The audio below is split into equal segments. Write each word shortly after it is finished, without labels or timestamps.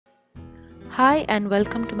Hi and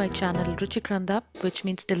welcome to my channel Ruchikrandhap, which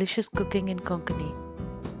means delicious cooking in Konkani.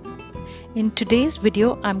 In today's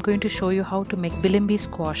video, I'm going to show you how to make Bilimbi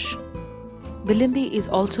Squash. Bilimbi is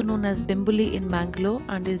also known as Bimbuli in Mangalore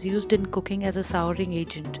and is used in cooking as a souring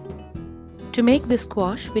agent. To make this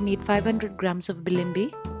squash, we need 500 grams of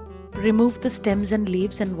Bilimbi. Remove the stems and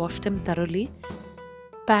leaves and wash them thoroughly.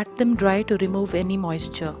 Pat them dry to remove any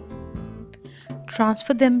moisture.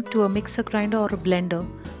 Transfer them to a mixer grinder or a blender.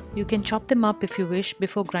 You can chop them up if you wish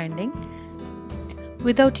before grinding.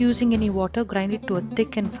 Without using any water, grind it to a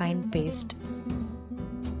thick and fine paste.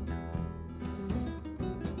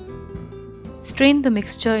 Strain the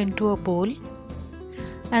mixture into a bowl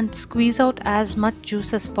and squeeze out as much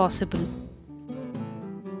juice as possible.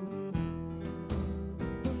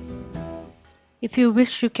 If you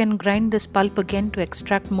wish, you can grind this pulp again to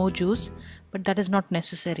extract more juice, but that is not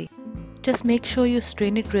necessary. Just make sure you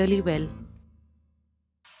strain it really well.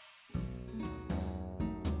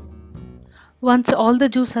 Once all the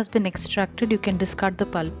juice has been extracted, you can discard the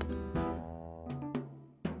pulp.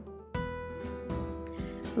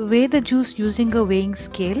 Weigh the juice using a weighing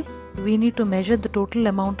scale. We need to measure the total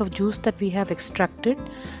amount of juice that we have extracted.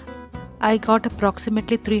 I got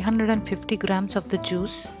approximately 350 grams of the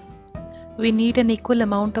juice. We need an equal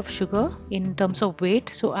amount of sugar in terms of weight,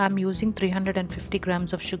 so I am using 350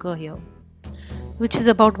 grams of sugar here, which is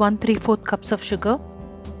about 1/3 cups of sugar.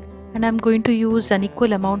 And I'm going to use an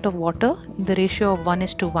equal amount of water in the ratio of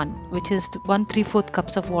 1:1, which is 1/3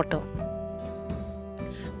 cups of water.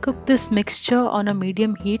 Cook this mixture on a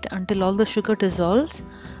medium heat until all the sugar dissolves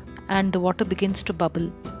and the water begins to bubble.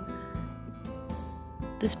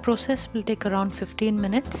 This process will take around 15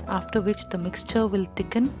 minutes, after which the mixture will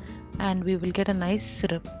thicken and we will get a nice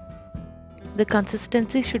syrup. The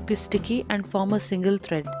consistency should be sticky and form a single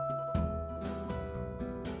thread.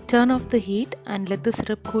 Turn off the heat and let the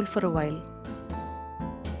syrup cool for a while.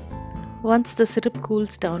 Once the syrup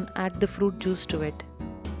cools down, add the fruit juice to it.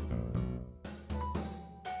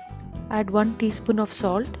 Add 1 teaspoon of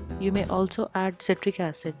salt. You may also add citric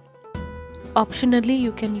acid. Optionally,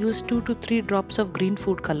 you can use 2 to 3 drops of green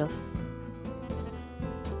food color.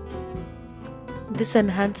 This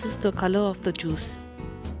enhances the color of the juice.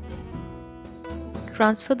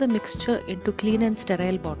 Transfer the mixture into clean and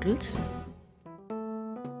sterile bottles.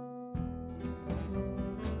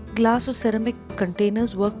 Glass or ceramic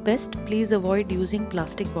containers work best. Please avoid using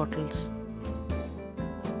plastic bottles.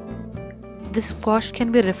 This squash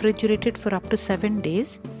can be refrigerated for up to 7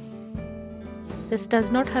 days. This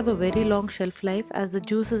does not have a very long shelf life as the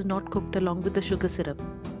juice is not cooked along with the sugar syrup.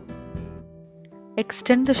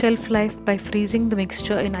 Extend the shelf life by freezing the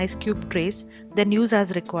mixture in ice cube trays, then use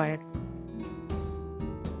as required.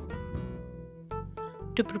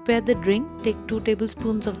 To prepare the drink, take 2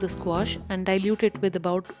 tablespoons of the squash and dilute it with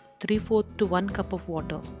about 3/4 to 1 cup of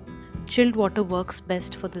water. Chilled water works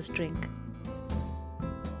best for this drink.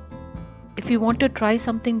 If you want to try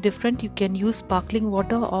something different, you can use sparkling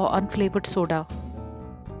water or unflavored soda.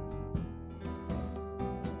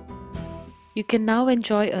 You can now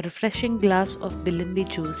enjoy a refreshing glass of Bilimbi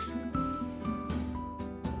juice.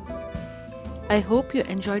 I hope you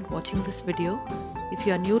enjoyed watching this video. If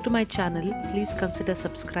you are new to my channel, please consider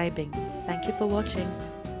subscribing. Thank you for watching.